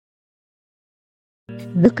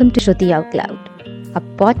Welcome to Shruti Out Loud, a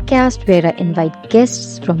podcast where I invite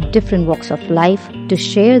guests from different walks of life to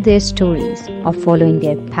share their stories of following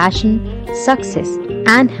their passion, success,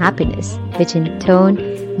 and happiness, which in turn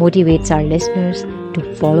motivates our listeners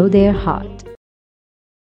to follow their heart.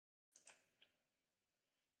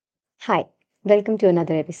 Hi, welcome to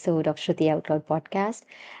another episode of Shruti Out Loud podcast.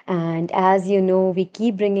 And as you know, we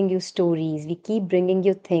keep bringing you stories, we keep bringing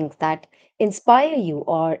you things that inspire you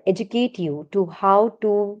or educate you to how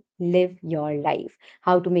to live your life,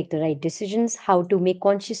 how to make the right decisions, how to make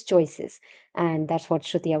conscious choices. And that's what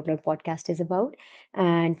Shruti Out Loud podcast is about.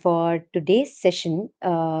 And for today's session,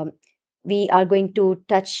 we are going to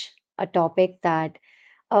touch a topic that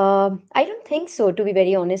I don't think so, to be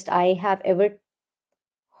very honest. I have ever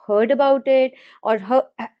heard about it or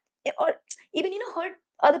or even heard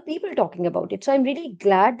other people talking about it. So I'm really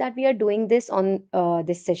glad that we are doing this on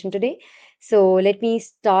this session today. So let me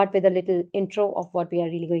start with a little intro of what we are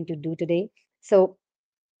really going to do today. So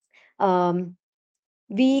um,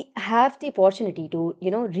 we have the opportunity to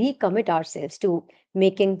recommit ourselves to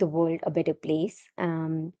making the world a better place,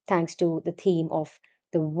 thanks to the theme of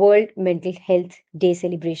the World Mental Health Day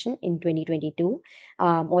celebration in 2022,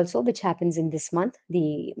 also which happens in this month,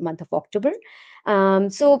 the month of October.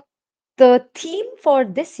 So the theme for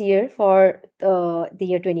this year, for the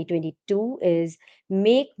year 2022, is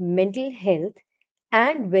make mental health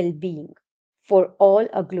and well-being for all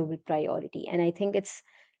a global priority. And I think it's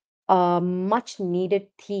a much needed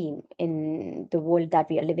theme in the world that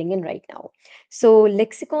we are living in right now. So,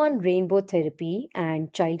 Lexicon Rainbow Therapy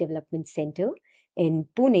and Child Development Center in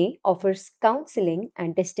Pune offers counseling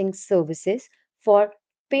and testing services for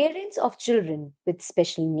parents of children with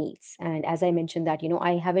special needs. And as I mentioned that,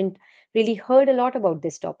 I haven't really heard a lot about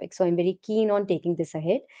this topic, so I'm very keen on taking this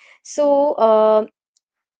ahead. So,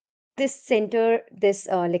 this center, this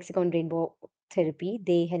Lexicon Rainbow Therapy,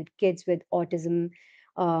 they help kids with autism,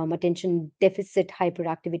 attention deficit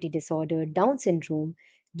hyperactivity disorder, Down syndrome,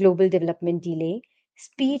 global development delay,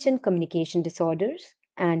 speech and communication disorders,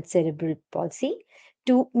 and cerebral palsy,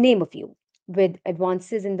 to name a few. With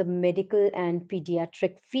advances in the medical and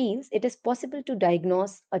pediatric fields, it is possible to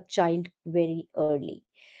diagnose a child very early.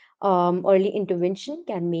 Early intervention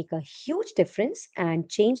can make a huge difference and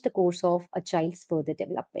change the course of a child's further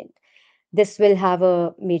development. This will have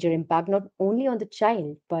a major impact not only on the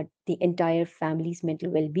child, but the entire family's mental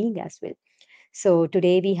well being as well. So,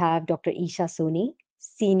 today we have Dr. Isha Soni,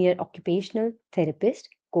 Senior Occupational Therapist,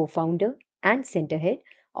 co founder, and center head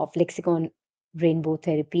of Lexicon Rainbow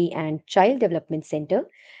Therapy and Child Development Center.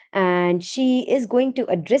 And she is going to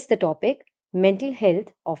address the topic mental health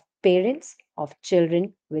of parents of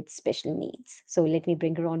children with special needs. So, let me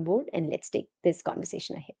bring her on board and let's take this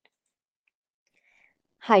conversation ahead.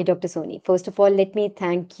 Hi, Dr. Soni. First of all, let me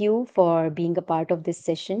thank you for being a part of this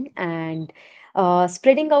session and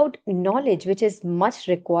spreading out knowledge, which is much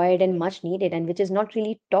required and much needed, and which is not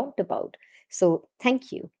really talked about. So,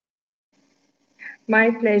 thank you.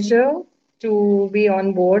 My pleasure to be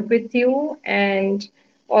on board with you and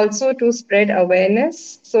also to spread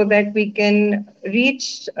awareness so that we can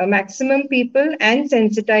reach a maximum people and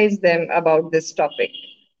sensitize them about this topic.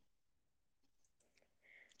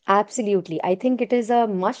 Absolutely. I think it is a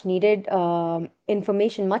much needed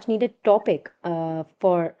information, much needed topic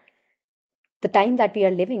for the time that we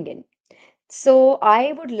are living in. So,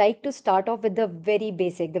 I would like to start off with the very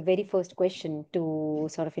basic, the very first question to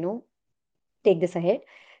sort of, take this ahead.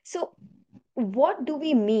 So, what do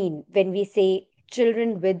we mean when we say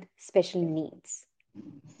children with special needs?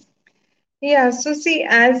 Yeah, so see,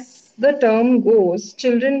 as the term goes,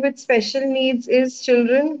 children with special needs is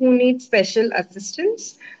children who need special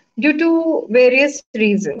assistance due to various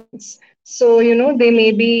reasons. So, they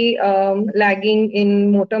may be lagging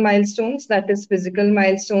in motor milestones, that is physical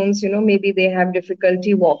milestones, maybe they have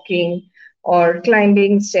difficulty walking or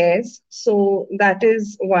climbing stairs. So, that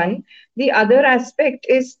is one. The other aspect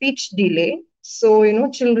is speech delay. So,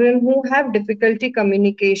 children who have difficulty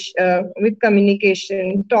communication with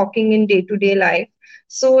communication, talking in day-to-day life.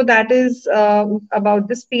 So that is about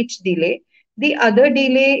the speech delay. The other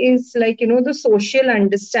delay is like, the social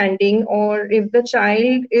understanding, or if the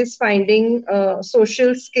child is finding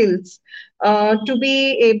social skills to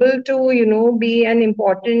be able to, be an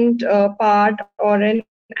important part or an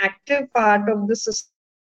active part of the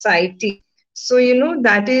society. So,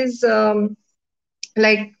 that is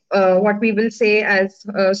like what we will say as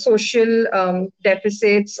social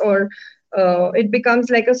deficits, or it becomes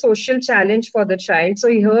like a social challenge for the child. So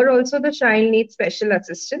here also the child needs special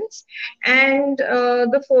assistance. And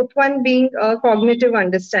the fourth one being cognitive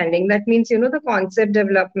understanding. That means, the concept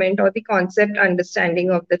development or the concept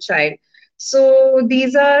understanding of the child. So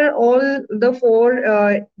these are all the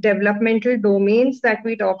four developmental domains that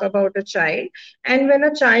we talk about a child. And when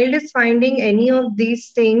a child is finding any of these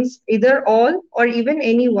things, either all or even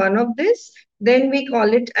any one of this, then we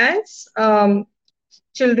call it as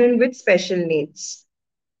children with special needs.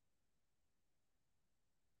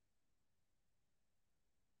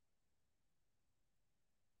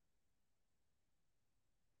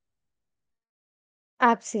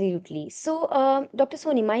 Absolutely. So, Dr.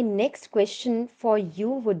 Soni, my next question for you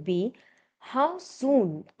would be, how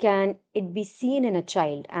soon can it be seen in a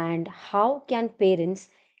child, and how can parents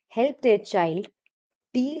help their child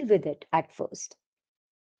deal with it at first?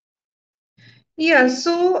 Yeah,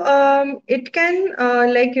 so it can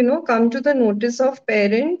come to the notice of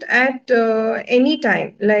parent at any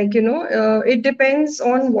time. It depends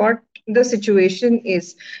on what the situation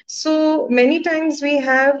is. So many times we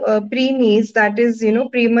have preemies, that is,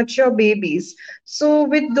 premature babies. So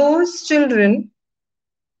with those children,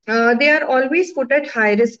 they are always put at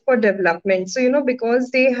high risk for development. So, because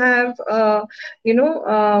they have, you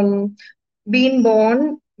know, been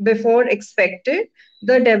born before expected,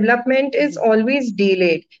 the development is Mhm. always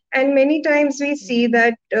delayed. And many times we see Mhm.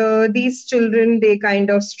 that these children, they kind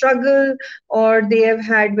of struggle, or they have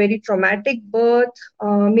had very traumatic birth.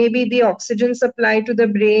 Maybe the oxygen supply to the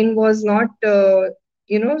brain was not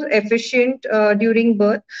efficient during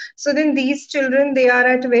birth. So then these children, they are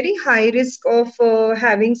at very high risk of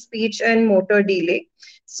having speech and motor delay.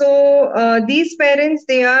 So these parents,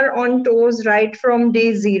 they are on toes right from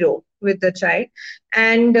day zero with the child.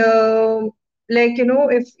 And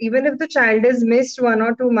if even if the child has missed one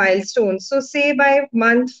or two milestones, so say by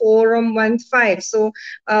month 4 or month 5, so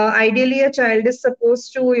ideally a child is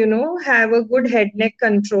supposed to have a good head neck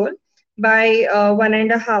control by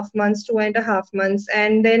 1.5 months, 2.5 months.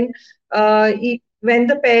 And then when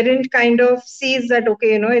the parent kind of sees that,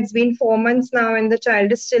 okay, it's been 4 months now and the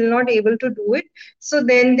child is still not able to do it, so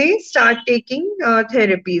then they start taking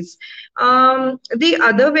therapies. The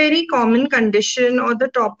other very common condition or the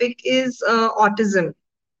topic is autism.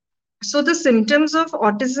 So the symptoms of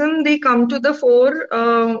autism, they come to the fore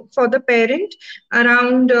for the parent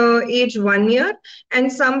around age 1 year,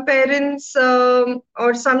 and some parents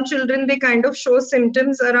or some children, they kind of show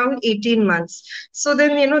symptoms around 18 months. So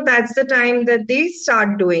then that's the time that they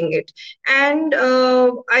start doing it. And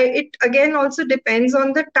it again also depends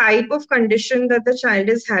on the type of condition that the child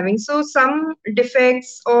is having. So some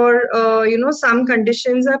defects or some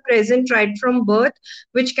conditions are present right from birth,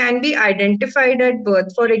 which can be identified at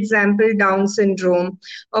birth. For example, Down syndrome,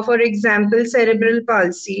 or for example, cerebral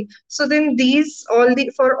palsy. So then these all the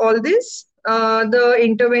for all this. The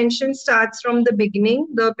intervention starts from the beginning.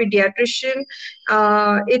 The pediatrician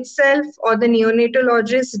itself or the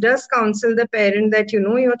neonatologist does counsel the parent that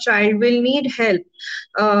your child will need help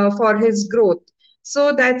for his growth.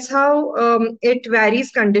 So that's how it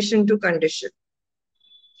varies condition to condition.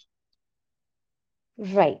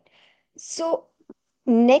 Right. So,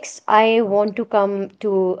 next, I want to come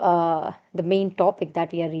to the main topic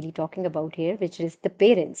that we are really talking about here, which is the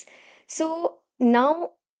parents. So,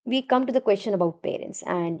 now we come to the question about parents,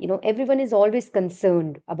 and everyone is always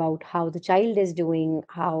concerned about how the child is doing,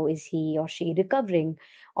 how is he or she recovering,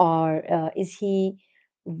 or is he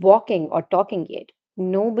walking or talking yet.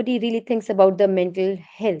 Nobody really thinks about the mental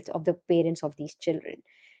health of the parents of these children.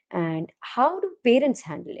 And how do parents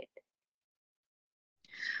handle it?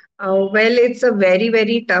 Well, it's a very,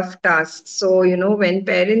 very tough task. So, when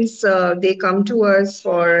parents they come to us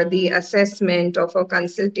for the assessment of a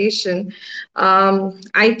consultation,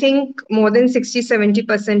 I think more than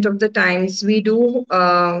 60-70% of the times we do,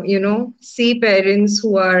 see parents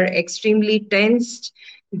who are extremely tensed.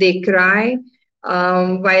 They cry.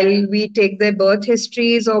 While we take their birth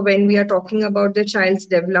histories, or when we are talking about the child's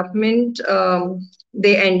development,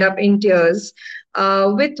 they end up in tears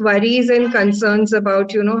with worries and concerns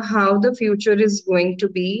about how the future is going to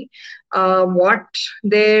be, what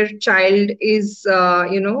their child is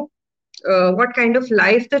what kind of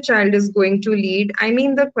life the child is going to lead. I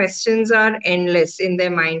mean, the questions are endless in their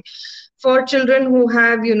mind. For children who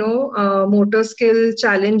have motor skill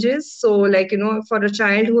challenges, so like for a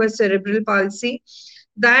child who has cerebral palsy,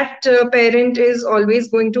 that parent is always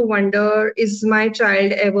going to wonder, is my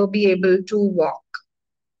child ever be able to walk?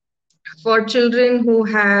 For children who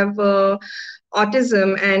have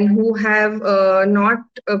autism and who have not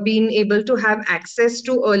been able to have access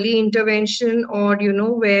to early intervention, or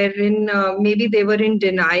wherein maybe they were in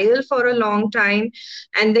denial for a long time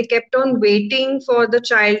and they kept on waiting for the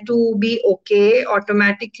child to be okay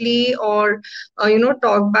automatically, or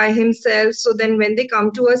talk by himself. So then when they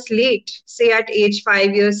come to us late, say at age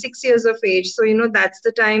 5 years, 6 years of age, so that's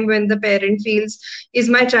the time when the parent feels, is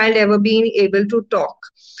my child ever being able to talk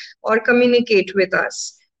or communicate with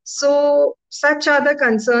us? So such are the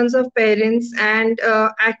concerns of parents. And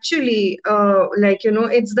actually,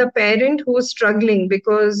 it's the parent who's struggling,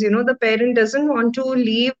 because the parent doesn't want to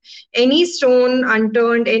leave any stone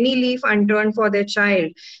unturned, any leaf unturned for their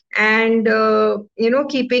child. And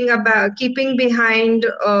keeping behind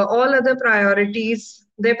all other priorities,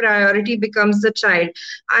 their priority becomes the child.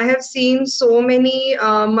 I have seen so many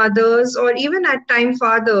mothers, or even at time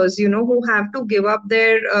fathers, who have to give up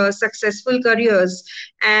their successful careers,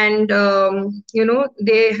 and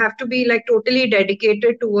they have to be like totally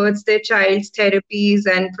dedicated towards their child's therapies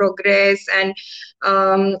and progress. And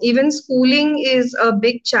even schooling is a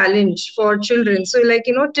big challenge for children. So like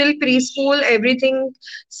till preschool everything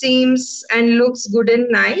seems and looks good and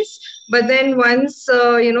nice, but then once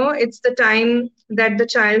it's the time that the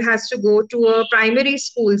child has to go to a primary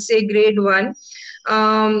school, say grade 1,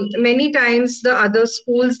 many times the other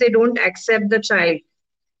schools, they don't accept the child.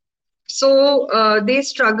 So they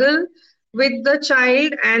struggle with the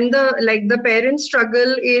child, and the parent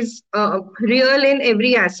struggle is real in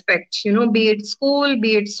every aspect, be it school,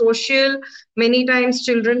 be it social. Many times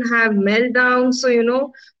children have meltdowns,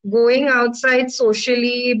 so going outside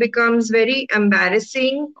socially becomes very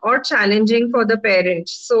embarrassing or challenging for the parent.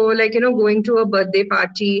 So like going to a birthday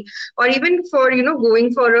party, or even for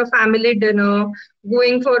going for a family dinner,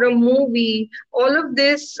 going for a movie, all of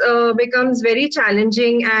this becomes very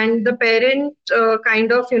challenging, and the parent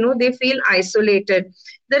kind of they feel isolated.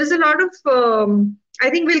 There is a lot of I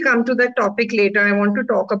think we'll come to that topic later. I want to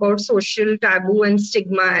talk about social taboo and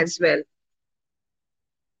stigma as well.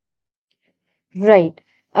 Right.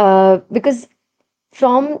 Because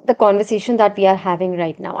from the conversation that we are having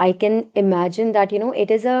right now, I can imagine that, it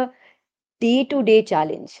is a day-to-day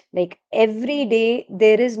challenge. Like every day,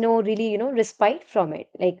 there is no really, respite from it.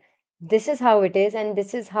 Like this is how it is, and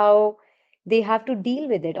this is how they have to deal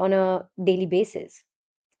with it on a daily basis.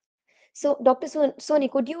 So, Dr. Soni,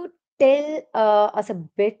 could you tell us a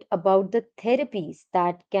bit about the therapies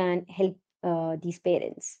that can help these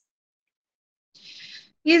parents?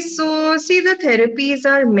 Yes, so see, the therapies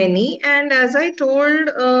are many, and as I told,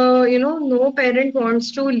 no parent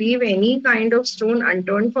wants to leave any kind of stone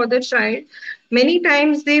unturned for the child. Many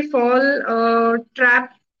times they fall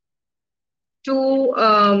trapped to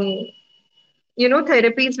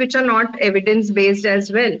therapies which are not evidence based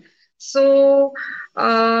as well. So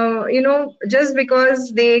just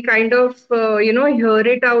because they kind of hear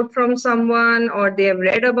it out from someone, or they have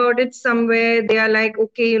read about it somewhere, they are like,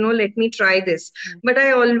 okay, let me try this. But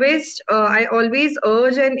I always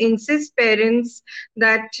urge and insist parents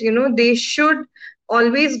that they should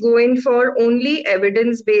always go in for only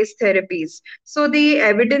evidence based therapies. So the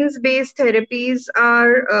evidence based therapies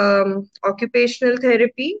are occupational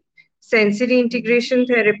therapy, sensory Mhm. integration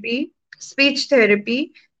therapy, speech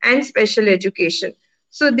therapy, and special education.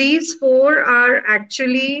 So these four are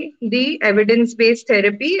actually the evidence based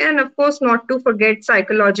therapy, and of course, not to forget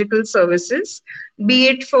psychological services, be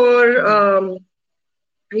it for Right.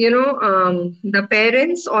 the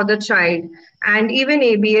parents or the child, and even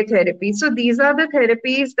ABA therapy. So these are the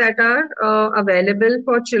therapies that are available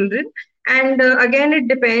for children. And again, it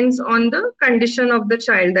depends on the condition of the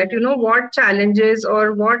child, that what challenges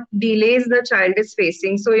or what delays the child is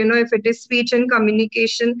facing. So if it is speech and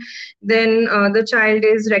communication, then the child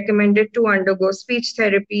is recommended to undergo speech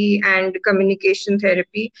therapy and communication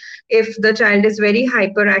therapy. If the child is very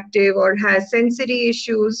hyperactive or has sensory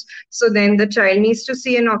issues, so then the child needs to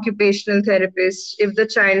see an occupational therapist. If the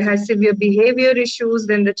child has severe behavior issues,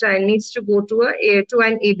 then the child needs to go to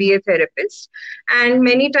an ABA therapist. And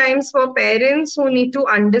many times for parents who need to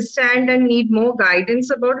understand and need more guidance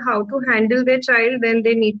about how to handle their child, then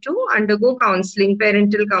they need to undergo counseling,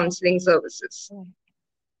 parental counseling services.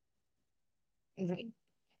 Right. Right.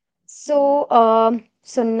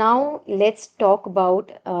 So now let's talk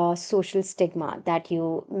about social stigma that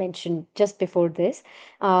you mentioned just before this.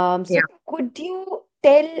 Yeah. So could you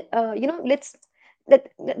tell, let's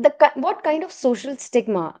what kind of social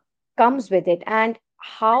stigma comes with it and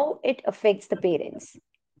how it affects the parents?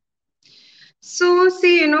 So,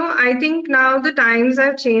 see, I think now the times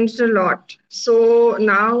have changed a lot. So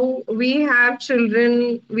now we have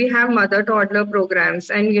children, we have mother toddler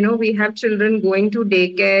programs, and we have children going to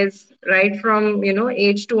daycares, right from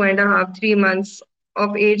age 2.5, 3 months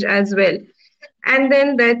of age as well. And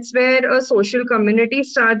then that's where a social community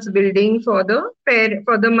starts building for the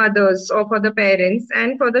for the mothers or for the parents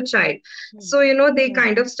and for the child. Hmm. So they Hmm.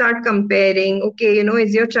 kind of start comparing, okay,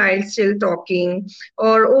 is your child still talking,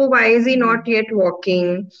 or oh, why is he Hmm. not yet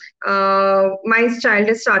walking? My child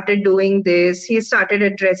has started doing this, he started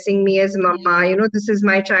addressing me as mama, this is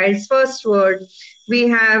my child's first word. We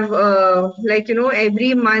have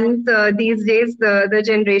every month these days, the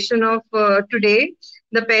generation of today,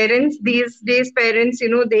 the parents these days, parents,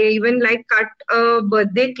 they even like cut a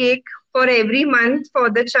birthday cake for every month for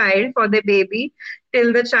the child, for the baby,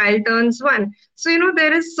 till the child turns one. So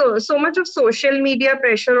there is so much of social media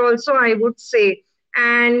pressure also, I would say.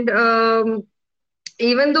 And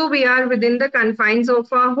even though we are within the confines of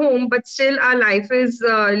our home, but still our life is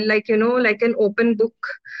like an open book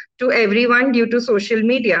to everyone due to social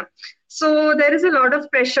media. So there is a lot of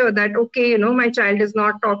pressure that, okay, my child is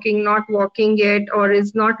not talking, not walking yet, or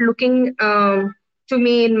is not looking to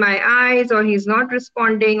me in my eyes, or he's not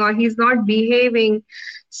responding, or he's not behaving.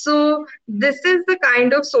 So this is the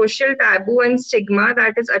kind of social taboo and stigma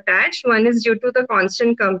that is attached. One is due to the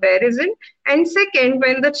constant comparison, and second,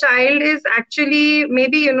 when the child is actually,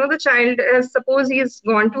 maybe, the child, suppose he's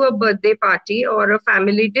gone to a birthday party or a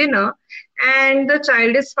family dinner, and the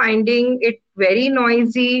child is finding it very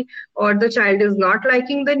noisy, or the child is not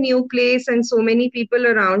liking the new place and so many people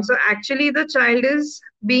around. So actually, the child is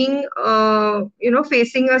being,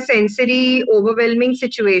 facing a sensory overwhelming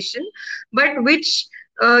situation, but which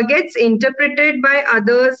gets interpreted by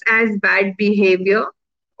others as bad behavior,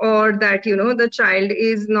 or that the child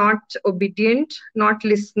is not obedient, not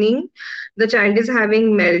listening, the child is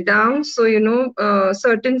having meltdowns. So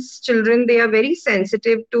certain children, they are very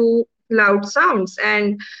sensitive to loud sounds.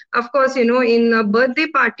 And of course, in a birthday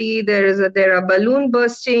party, there are balloon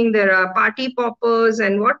bursting, there are party poppers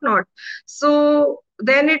and whatnot. So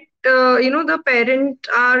then the parent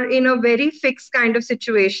are in a very fixed kind of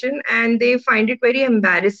situation, and they find it very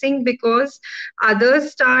embarrassing because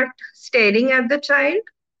others start staring at the child.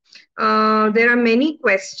 There are many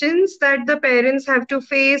questions that the parents have to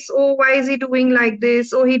face. Oh, why is he doing like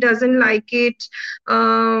this? Oh, he doesn't like it.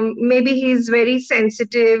 Maybe he's very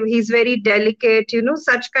sensitive, he's very delicate,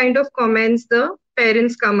 such kind of comments the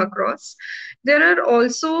parents come across. There are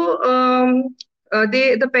also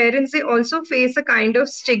the parents, they also face a kind of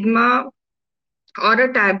stigma or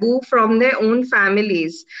a taboo from their own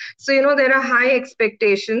families. So there are high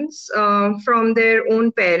expectations from their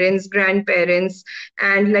own parents, grandparents.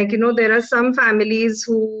 And there are some families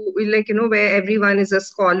who, where everyone is a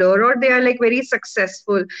scholar, or they are like very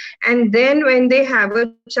successful. And then when they have a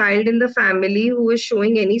child in the family who is showing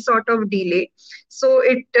any sort of delay, so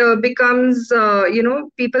it becomes,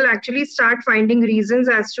 people actually start finding reasons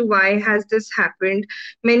as to why has this happened.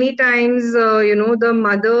 Many times, the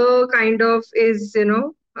mother kind of is,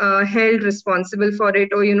 held responsible for it,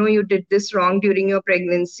 or you did this wrong during your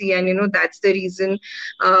pregnancy, and that's the reason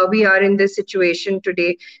we are in this situation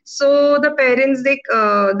today. So the parents, they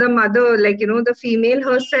the mother, the female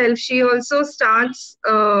herself, she also starts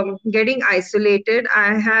getting isolated.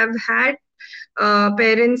 I have had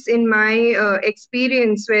parents in my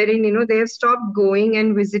experience wherein they have stopped going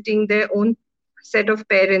and visiting their own set of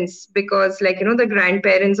parents, because the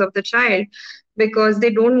grandparents of the child, because they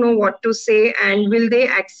don't know what to say and will they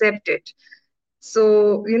accept it.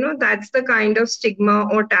 So that's the kind of stigma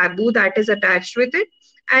or taboo that is attached with it.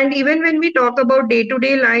 And even when we talk about day to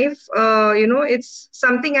day life, it's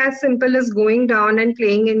something as simple as going down and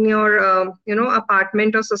playing in your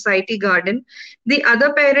apartment or society garden. The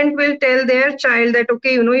other parent will tell their child that,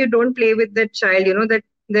 okay, you don't play with that child, that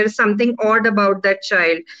there's something odd about that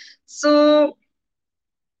child. So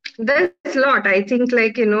there's a lot. I think,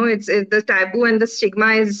 the taboo and the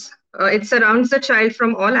stigma is, it surrounds the child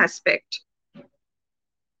from all aspect.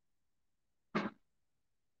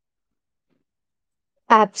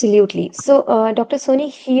 Absolutely. So, Dr. Soni,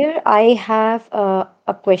 here I have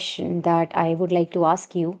a question that I would like to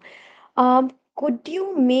ask you. Could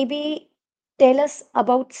you maybe tell us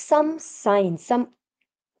about some signs, some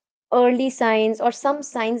early signs, or some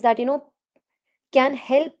signs that, can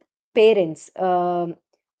help parents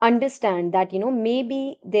understand that,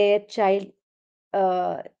 maybe their child,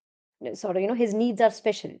 uh, sort of, his needs are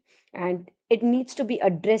special and it needs to be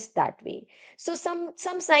addressed that way. So some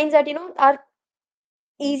signs that, are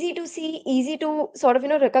easy to see, easy to sort of,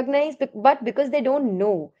 recognize, but because they don't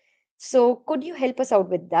know. So could you help us out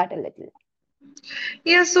with that a little?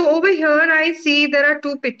 Yeah, so over here I see there are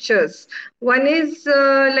two pictures. One is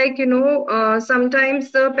sometimes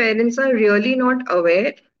the parents are really not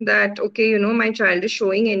aware that, okay, my child is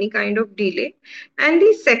showing any kind of delay. And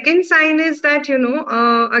the second sign is that,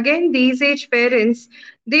 again, these age parents,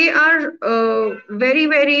 they are very,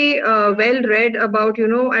 very well read about,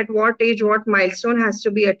 at what age, what milestone has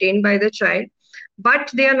to be attained by the child,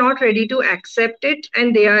 but they are not ready to accept it,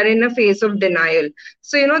 and they are in a phase of denial.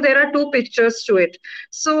 So, there are two pictures to it.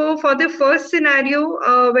 So, for the first scenario,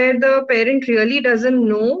 where the parent really doesn't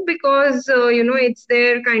know, because, it's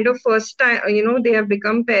their kind of first time, they have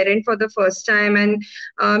become parent for the first time, and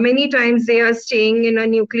many times they are staying in a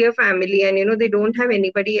nuclear family, and, they don't have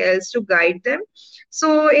anybody else to guide them.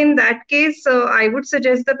 So in that case, I would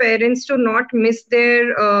suggest the parents to not miss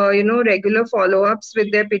their, regular follow-ups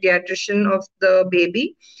with their pediatrician of the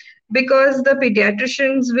baby, because the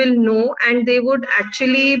pediatricians will know, and they would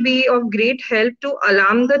actually be of great help to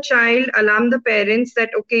alarm the child, alarm the parents that,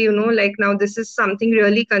 okay, like, now this is something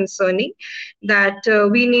really concerning, that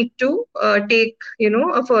we need to take,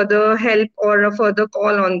 a further help or a further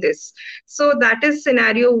call on this. So that is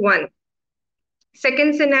scenario one.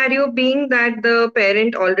 Second scenario being that the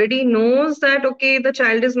parent already knows that, okay, the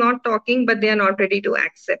child is not talking, but they are not ready to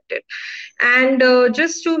accept it. And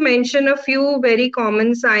just to mention a few very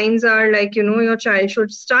common signs are like, your child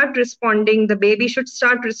should start responding, the baby should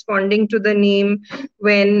start responding to the name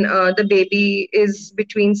when the baby is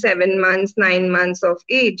between 7 months, 9 months of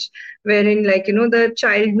age, wherein, like, the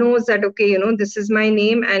child knows that, okay, this is my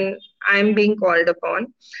name and I'm being called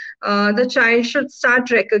upon. The child should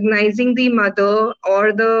start recognizing the mother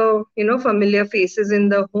or the, familiar faces in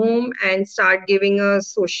the home, and start giving a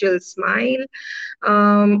social smile.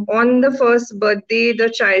 On the first birthday, the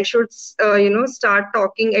child should, start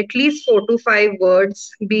talking at least 4 to 5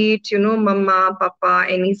 words, be it, mama, papa,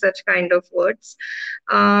 any such kind of words.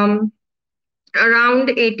 Um,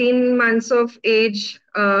 Around 18 months of age,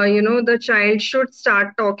 the child should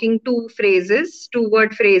start talking two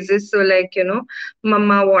word phrases. So, like,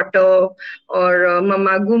 mama water, or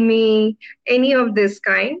mama gumi, any of this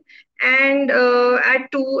kind. And at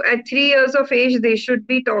 3 years of age, they should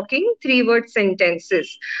be talking three-word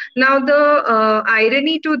sentences. Now, the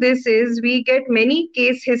irony to this is we get many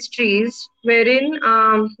case histories wherein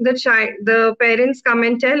the parents come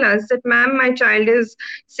and tell us that, ma'am, my child is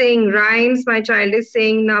saying rhymes, my child is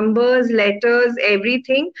saying numbers, letters,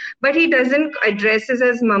 everything, but he doesn't address us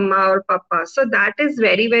as mama or papa. So that is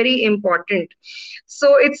very, very important.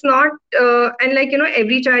 So it's not, and, like,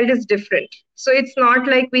 every child is different. So it's not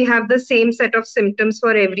like we have the same set of symptoms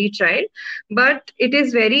for every child, but it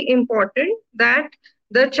is very important that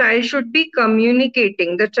the child should be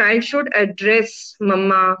communicating. The child should address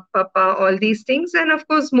mama, papa, all these things. And of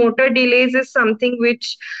course, motor delays is something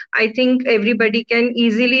which I think everybody can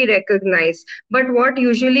easily recognize. But what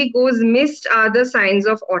usually goes missed are the signs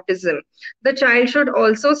of autism. The child should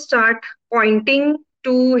also start pointing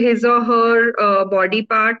to his or her body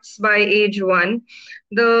parts by age 1.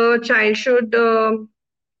 The child should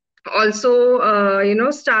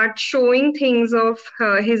also, start showing things of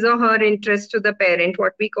his or her interest to the parent,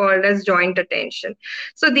 what we call as joint attention.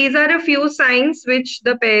 So these are a few signs which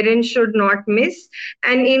the parent should not miss.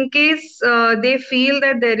 And in case they feel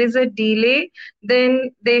that there is a delay,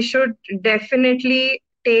 then they should definitely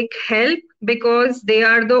take help, because they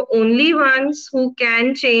are the only ones who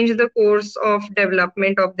can change the course of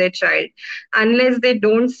development of their child. Unless they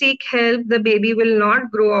don't seek help, the baby will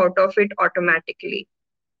not grow out of it automatically.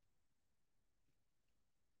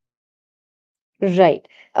 Right.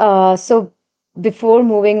 So before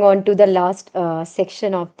moving on to the last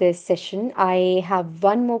section of this session, I have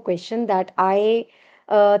one more question that I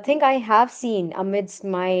think I have seen amidst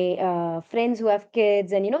my friends who have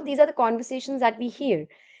kids, and these are the conversations that we hear.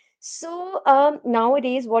 So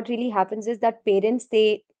nowadays, what really happens is that parents,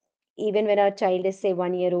 they, even when a child is say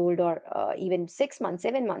 1 year old, or even 6 months,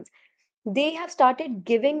 7 months, they have started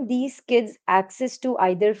giving these kids access to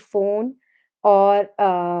either phone or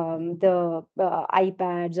the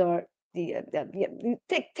iPads, or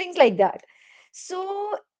things like that.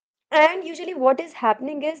 So, and usually what is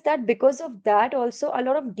happening is that because of that, also a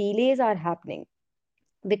lot of delays are happening,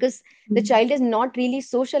 because the child is not really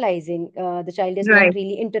socializing, the child is not Right.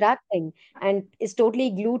 really interacting, and is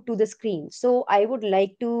totally glued to the screen. So, I would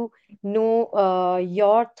like to know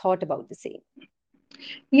your thought about the same.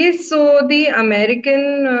 Yes, so the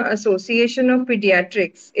American Association of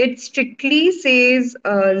Pediatrics, it strictly says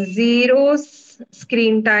zero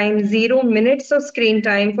screen time, 0 minutes of screen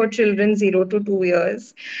time for children 0 to 2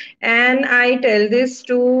 years. And I tell this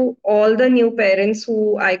to all the new parents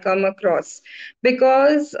who I come across,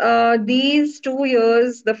 because these 2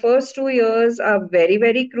 years, the first 2 years, are very,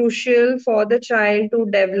 very crucial for the child to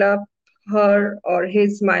develop her or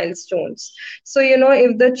his milestones. So,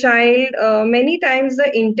 if the child, many times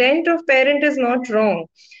the intent of parent is not wrong.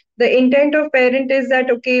 The intent of parent is that,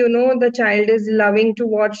 okay, the child is loving to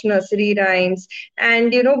watch nursery rhymes,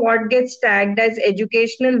 and what gets tagged as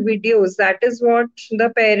educational videos, that is what the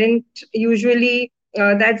parent usually,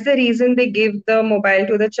 that's the reason they give the mobile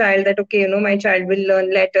to the child, that okay, my child will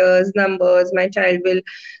learn letters, numbers, my child will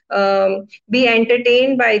be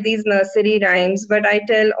entertained by these nursery rhymes. But I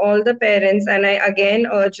tell all the parents, and I again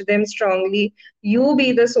urge them strongly, you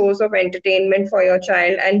be the source of entertainment for your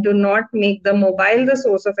child, and do not make the mobile the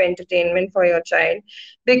source of entertainment for your child.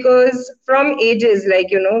 Because from ages,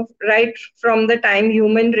 like, right from the time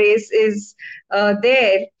human race is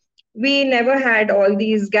there, we never had all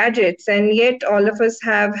these gadgets, and yet all of us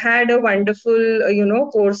have had a wonderful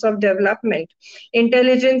course of development.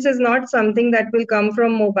 Intelligence is not something that will come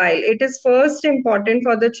from mobile. It is first important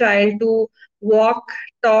for the child to walk,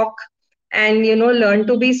 talk, and learn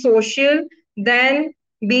to be social, then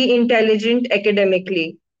be intelligent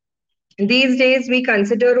academically. These days we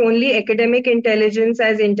consider only academic intelligence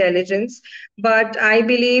as intelligence, but I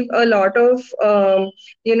believe a lot of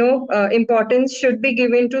importance should be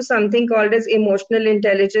given to something called as emotional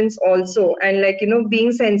intelligence also, and like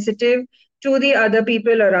being sensitive to the other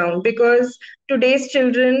people around. Because today's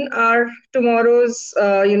children are tomorrow's,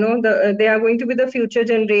 they are going to be the future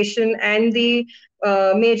generation and the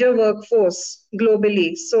major workforce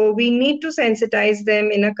globally. So we need to sensitize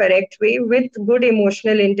them in a correct way with good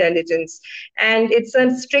emotional intelligence. And it's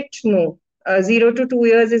a strict no. 0 to 2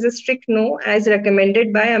 years is a strict no, as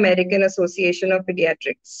recommended by American Association of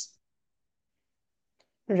Pediatrics.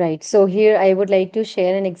 Right. So here I would like to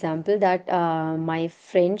share an example that my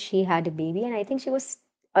friend, she had a baby, and I think she was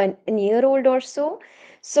an year old or so.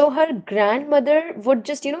 So her grandmother would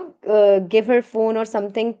just, give her phone or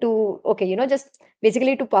something to, okay, just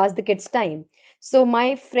basically to pass the kids' time. So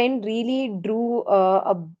my friend really drew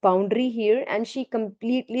a boundary here, and she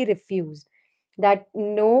completely refused that,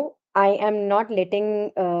 no, I am not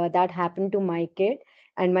letting that happen to my kid,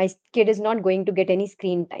 and my kid is not going to get any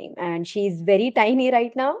screen time, and she's very tiny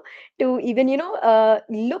right now to even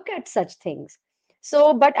look at such things.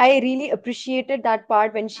 So but I really appreciated that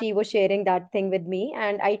part when she was sharing that thing with me,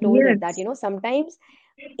 and I told her that Yes. sometimes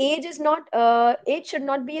age should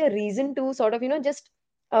not be a reason to sort of just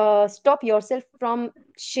stop yourself from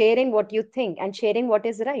sharing what you think and sharing what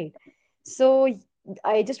is right. So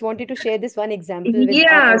I just wanted to share this one example with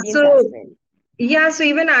our Yeah, audience as so well. yeah, so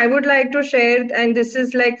even I would like to share, and this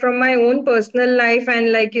is like from my own personal life,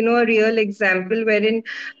 and like a real example wherein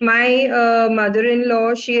my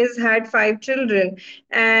mother-in-law, she has had 5 children,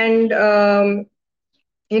 and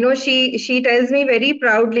she tells me very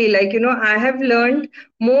proudly, like, I have learned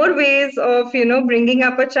more ways of bringing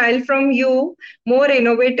up a child from you, more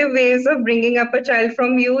innovative ways of bringing up a child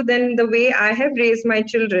from you than the way I have raised my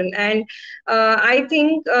children. And I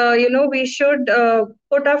think we should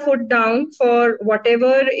put our foot down for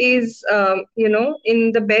whatever is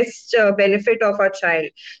in the best benefit of our child.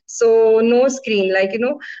 So no screen, like,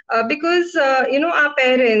 because our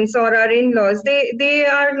parents or our in-laws, they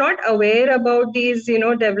are not aware about these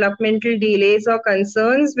developmental delays or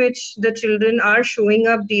concerns which the children are showing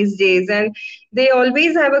up these days. And they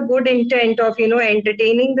always have a good intent of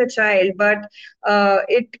entertaining the child, but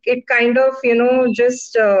it kind of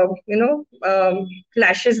just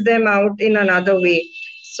flashes them out in another way.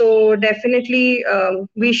 So definitely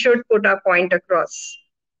we should put our point across.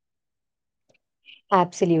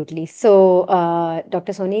 Absolutely. So,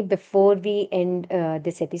 Dr. Soni, before we end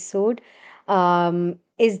this episode,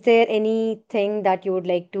 is there anything that you would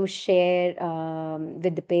like to share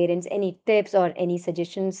with the parents? Any tips or any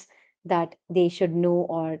suggestions that they should know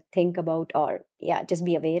or think about, or yeah, just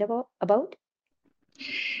be aware about?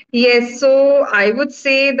 Yes, so I would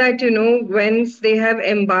say that, once they have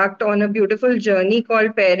embarked on a beautiful journey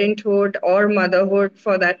called parenthood or motherhood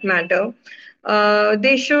for that matter,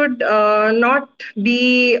 they should not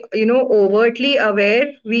be, overtly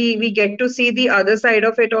aware. We get to see the other side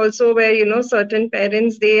of it also, where, certain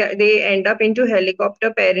parents, they end up into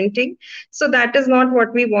helicopter parenting. So that is not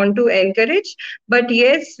what we want to encourage. But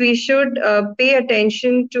yes, we should pay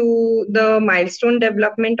attention to the milestone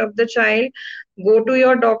development of the child. Go to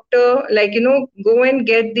your doctor, like, go and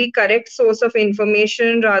get the correct source of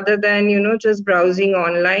information rather than just browsing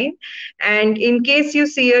online. And in case you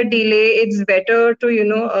see a delay, it's better to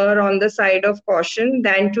err on the side of caution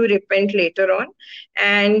than to repent later on.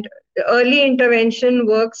 And early intervention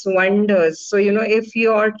works wonders. So if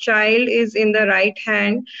your child is in the right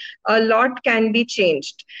hand, a lot can be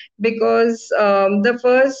changed. Because the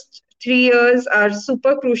first 3 years are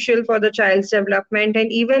super crucial for the child's development,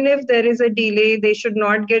 and even if there is a delay, they should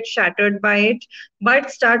not get shattered by it, but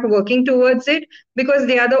start working towards it, because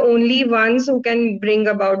they are the only ones who can bring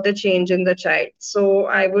about the change in the child. So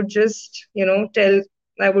I would just, tell,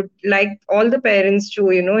 I would like all the parents to,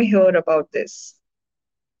 hear about this.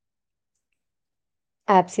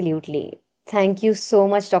 Absolutely. Thank you so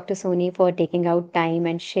much, Dr. Soni, for taking out time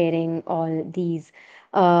and sharing all these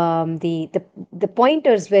the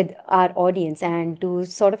pointers with our audience, and to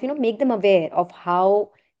sort of make them aware of how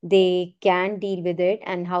they can deal with it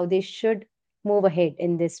and how they should move ahead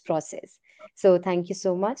in this process. So thank you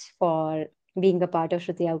so much for being a part of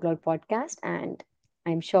Shruti Out Loud podcast, and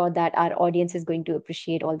I'm sure that our audience is going to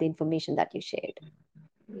appreciate all the information that you shared.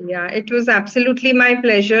 Yeah, it was absolutely my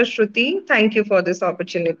pleasure, Shruti. Thank you for this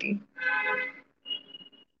opportunity.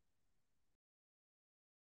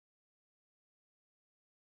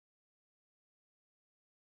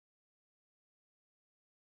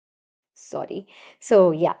 Sorry.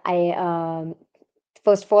 So yeah, I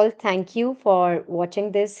first of all, thank you for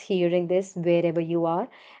watching this, hearing this, wherever you are.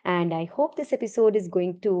 And I hope this episode is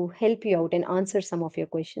going to help you out and answer some of your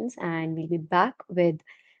questions. And we'll be back with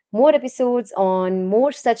more episodes on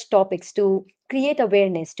more such topics to create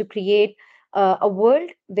awareness, to create a world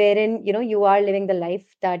wherein you are living the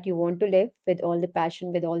life that you want to live, with all the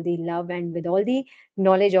passion, with all the love, and with all the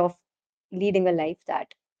knowledge of leading a life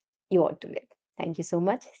that you want to live. Thank you so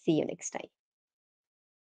much. See you next time.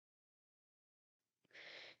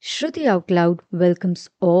 Shruti Out Loud welcomes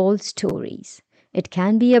all stories. It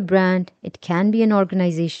can be a brand, it can be an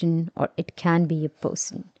organization, or it can be a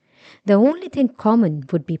person. The only thing common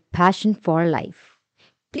would be passion for life.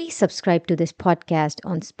 Please subscribe to this podcast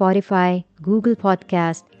on Spotify, Google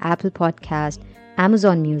Podcast, Apple Podcast,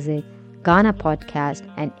 Amazon Music, Ghana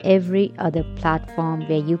Podcast, and every other platform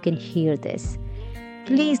where you can hear this.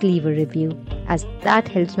 Please leave a review, as that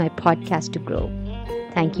helps my podcast to grow.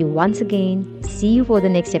 Thank you once again. See you for the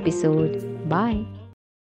next episode. Bye.